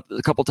those. I thought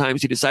a couple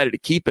times he decided to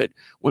keep it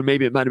when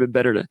maybe it might have been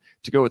better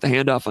to go with the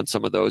handoff on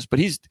some of those. But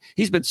he's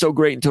been so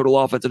great in total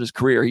offense in his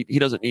career. He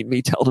doesn't need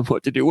me telling him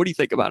what to do. What do you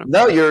think about him?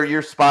 No,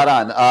 you're spot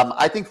on.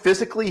 I think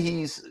physically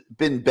he's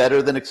been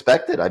better than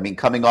expected. I mean,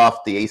 coming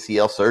off the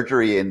ACL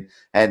surgery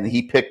and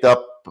he picked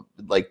up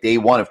like day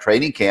 1 of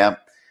training camp.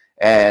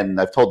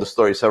 And I've told the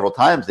story several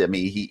times. I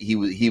mean,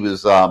 he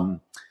was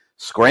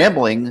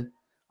scrambling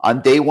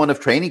on day 1 of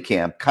training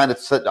camp, kind of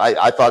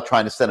I thought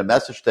trying to send a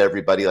message to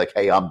everybody like,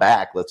 hey, I'm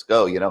back. Let's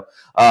go.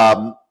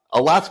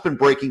 A lot's been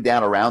breaking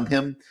down around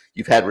him.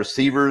 You've had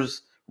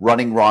receivers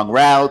running wrong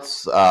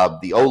routes.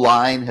 The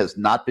O-line has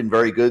not been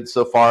very good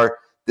so far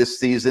this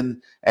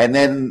season. And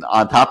then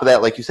on top of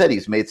that, like you said,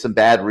 he's made some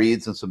bad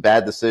reads and some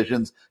bad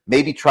decisions,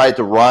 maybe tried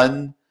to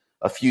run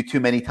a few too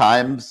many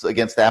times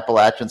against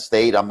Appalachian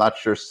State. I'm not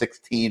sure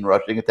 16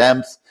 rushing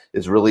attempts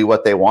is really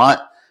what they want.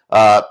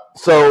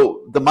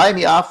 So the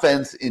Miami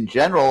offense in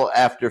general,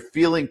 after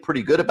feeling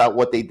pretty good about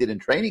what they did in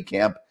training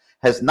camp,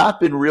 has not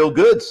been real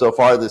good so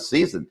far this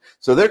season.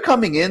 So they're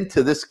coming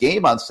into this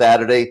game on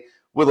Saturday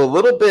with a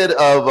little bit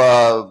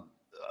of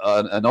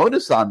an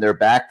onus on their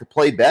back to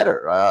play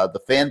better. The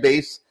fan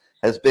base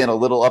has been a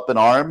little up in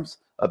arms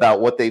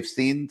about what they've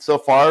seen so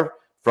far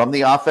from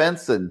the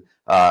offense. And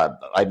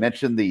I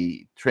mentioned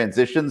the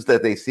transitions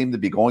that they seem to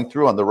be going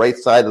through on the right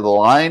side of the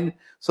line.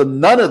 So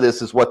none of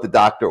this is what the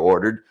doctor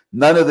ordered.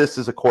 None of this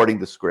is according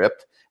to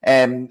script.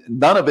 And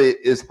none of it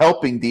is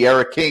helping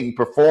De'Ara King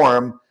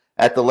perform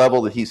at the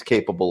level that he's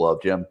capable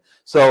of, Jim.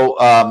 So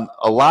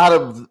a lot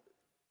of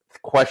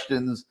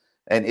questions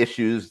and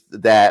issues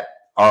that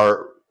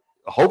are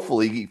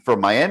hopefully, from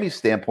Miami's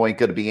standpoint,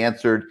 going to be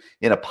answered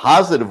in a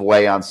positive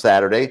way on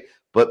Saturday.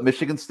 But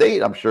Michigan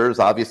State, I'm sure, is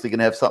obviously going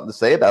to have something to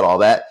say about all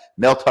that.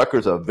 Mel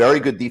Tucker's a very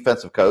good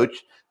defensive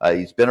coach.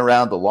 He's been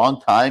around a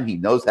long time. He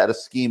knows how to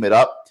scheme it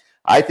up.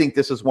 I think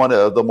this is one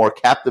of the more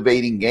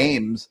captivating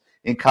games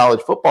in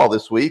college football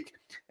this week.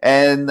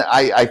 And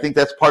I think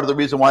that's part of the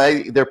reason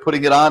why they're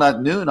putting it on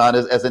at noon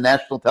as a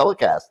national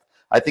telecast.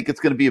 I think it's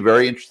going to be a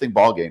very interesting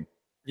ball game.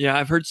 Yeah,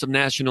 I've heard some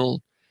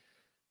national,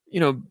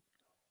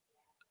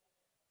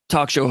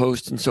 talk show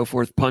hosts and so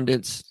forth,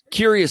 pundits,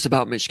 curious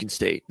about Michigan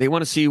State. They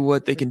want to see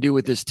what they can do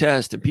with this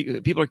test. And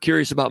people are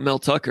curious about Mel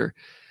Tucker.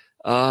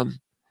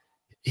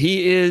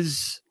 He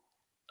is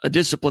a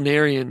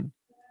disciplinarian,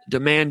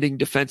 demanding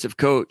defensive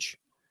coach,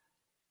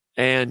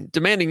 and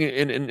demanding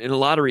in a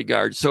lot of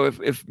regards. So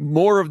if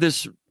more of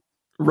this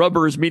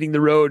rubber is meeting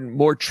the road and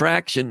more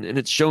traction, and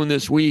it's shown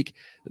this week,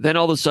 then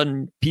all of a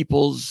sudden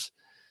people's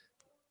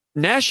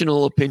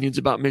national opinions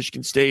about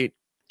Michigan State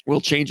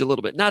will change a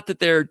little bit. Not that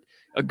they're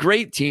a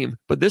great team,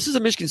 but this is a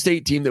Michigan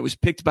State team that was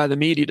picked by the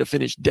media to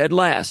finish dead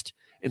last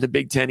in the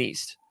Big Ten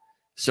East.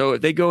 So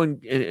if they go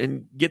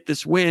and get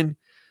this win,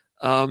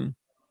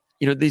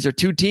 these are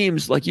two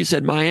teams, like you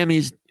said,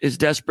 Miami is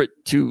desperate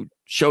to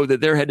show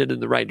that they're headed in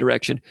the right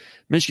direction.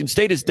 Michigan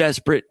State is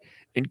desperate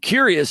and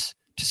curious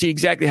to see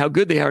exactly how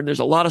good they are. And there's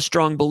a lot of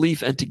strong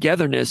belief and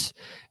togetherness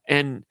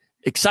and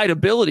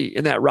excitability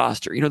in that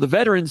roster. The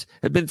veterans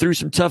have been through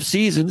some tough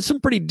seasons, some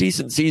pretty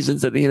decent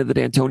seasons at the end of the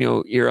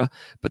D'Antonio era,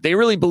 but they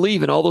really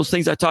believe in all those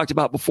things I talked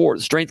about before,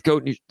 the strength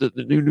coach, the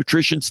new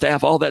nutrition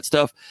staff, all that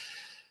stuff.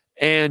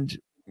 And,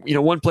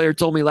 one player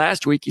told me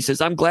last week, he says,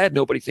 I'm glad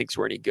nobody thinks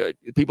we're any good.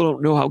 People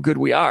don't know how good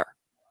we are.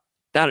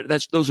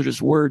 Those are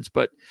just words.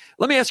 But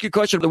let me ask you a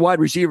question of the wide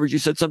receivers. You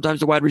said sometimes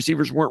the wide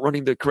receivers weren't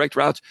running the correct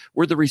routes.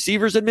 Were the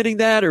receivers admitting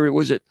that, or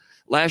was it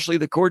Lashley,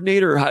 the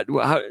coordinator? Or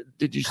how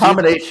did you see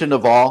combination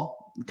of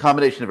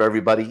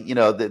everybody?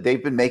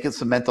 They've been making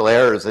some mental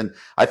errors. And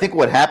I think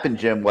what happened,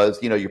 Jim,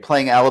 was, you're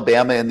playing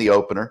Alabama in the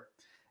opener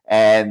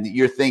and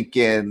you're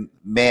thinking,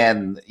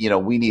 man,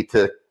 we need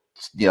to,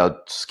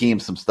 scheme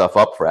some stuff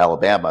up for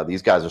Alabama.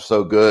 These guys are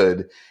so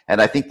good.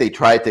 And I think they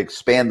tried to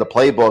expand the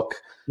playbook.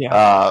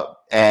 Yeah.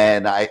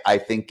 And I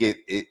think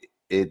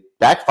it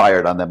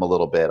backfired on them a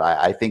little bit.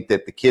 I think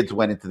that the kids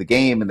went into the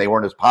game and they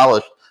weren't as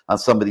polished on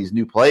some of these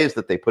new plays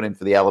that they put in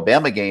for the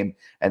Alabama game.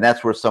 And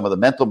that's where some of the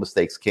mental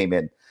mistakes came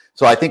in.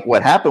 So I think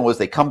what happened was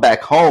they come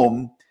back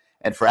home,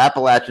 and for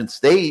Appalachian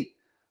State,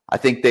 I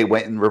think they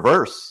went in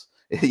reverse.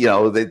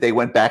 They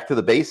went back to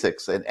the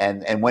basics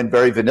and went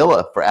very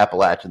vanilla for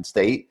Appalachian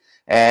State.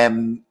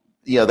 And,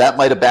 that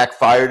might have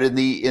backfired in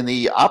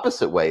the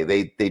opposite way.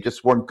 They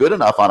just weren't good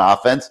enough on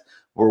offense,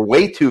 were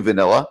way too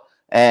vanilla.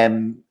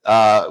 And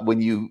when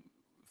you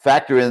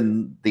factor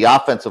in the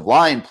offensive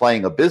line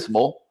playing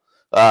abysmal,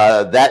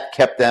 that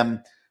kept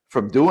them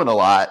from doing a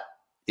lot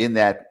in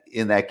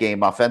that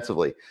game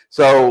offensively.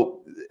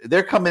 So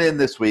they're coming in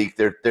this week.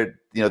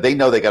 They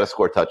know they got to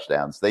score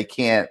touchdowns. They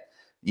can't,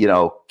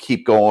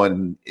 keep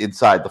going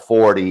inside the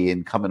 40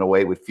 and coming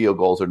away with field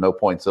goals or no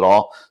points at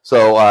all.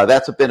 So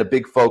that's been a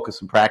big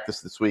focus in practice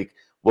this week.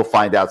 We'll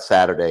find out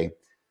Saturday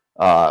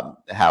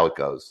how it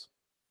goes.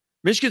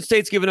 Michigan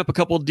State's given up a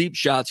couple of deep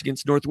shots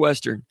against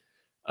Northwestern.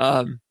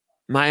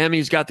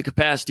 Miami's got the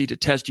capacity to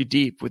test you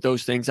deep with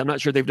those things. I'm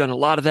not sure they've done a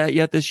lot of that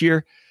yet this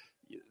year.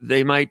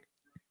 They might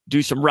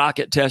do some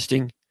rocket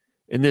testing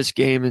in this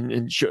game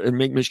and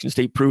make Michigan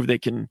State prove they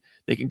can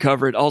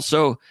cover it.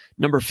 Also,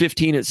 number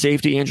 15 at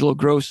safety, Angelo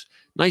Gross,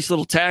 nice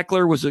little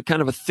tackler, was a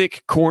kind of a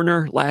thick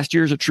corner last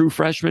year as a true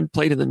freshman,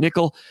 played in the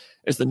nickel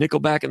as the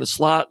nickel back in the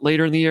slot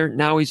later in the year.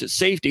 Now he's at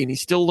safety and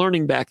he's still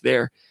learning back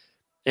there.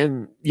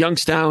 And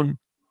Youngstown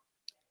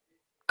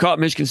caught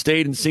Michigan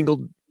State and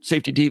singled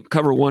safety deep,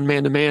 cover one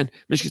man-to-man.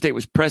 Michigan State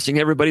was pressing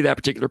everybody that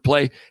particular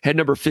play, had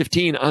number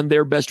 15 on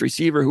their best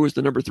receiver, who was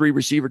the number 3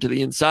 receiver to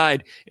the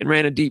inside, and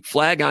ran a deep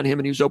flag on him,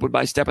 and he was open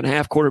by a step and a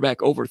half.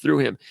 Quarterback overthrew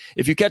him.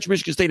 If you catch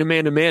Michigan State a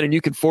man-to-man and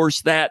you can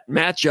force that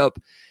matchup,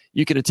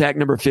 you can attack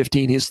number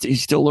 15.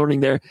 He's still learning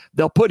there.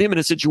 They'll put him in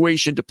a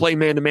situation to play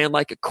man-to-man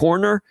like a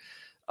corner,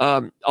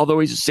 although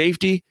he's a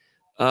safety.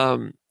 A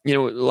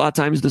lot of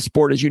times the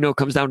sport, as you know,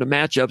 comes down to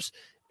matchups.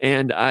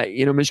 And,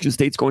 Michigan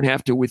State's going to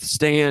have to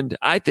withstand,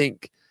 I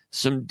think,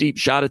 some deep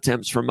shot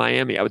attempts from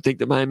Miami. I would think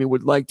that Miami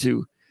would like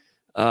to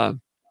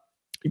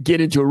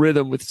get into a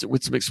rhythm with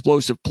some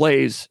explosive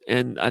plays.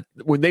 And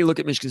when they look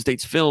at Michigan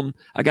State's film,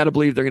 I got to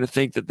believe they're going to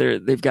think that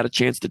they've got a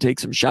chance to take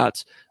some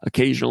shots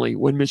occasionally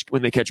when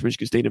they catch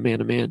Michigan State a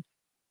man-to-man.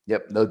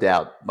 Yep, no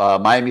doubt.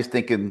 Miami's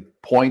thinking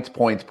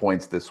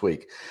points this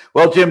week.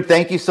 Well, Jim,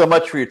 thank you so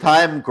much for your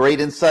time. Great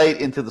insight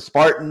into the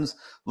Spartans.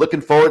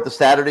 Looking forward to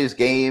Saturday's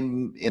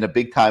game in a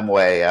big-time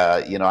way.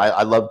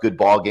 I love good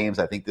ball games.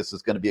 I think this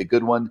is going to be a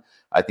good one.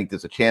 I think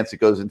there's a chance it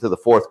goes into the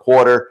fourth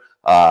quarter.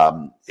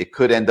 It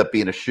could end up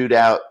being a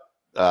shootout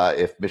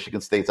if Michigan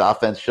State's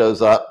offense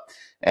shows up.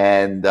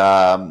 And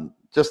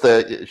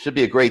it should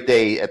be a great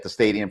day at the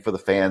stadium for the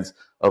fans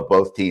of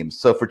both teams.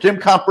 So for Jim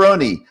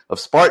Comparoni of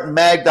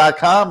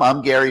SpartanMag.com,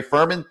 I'm Gary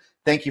Ferman.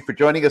 Thank you for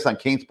joining us on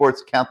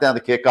CaneSport's Countdown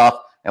to Kickoff,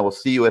 and we'll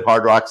see you at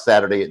Hard Rock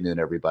Saturday at noon,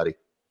 everybody.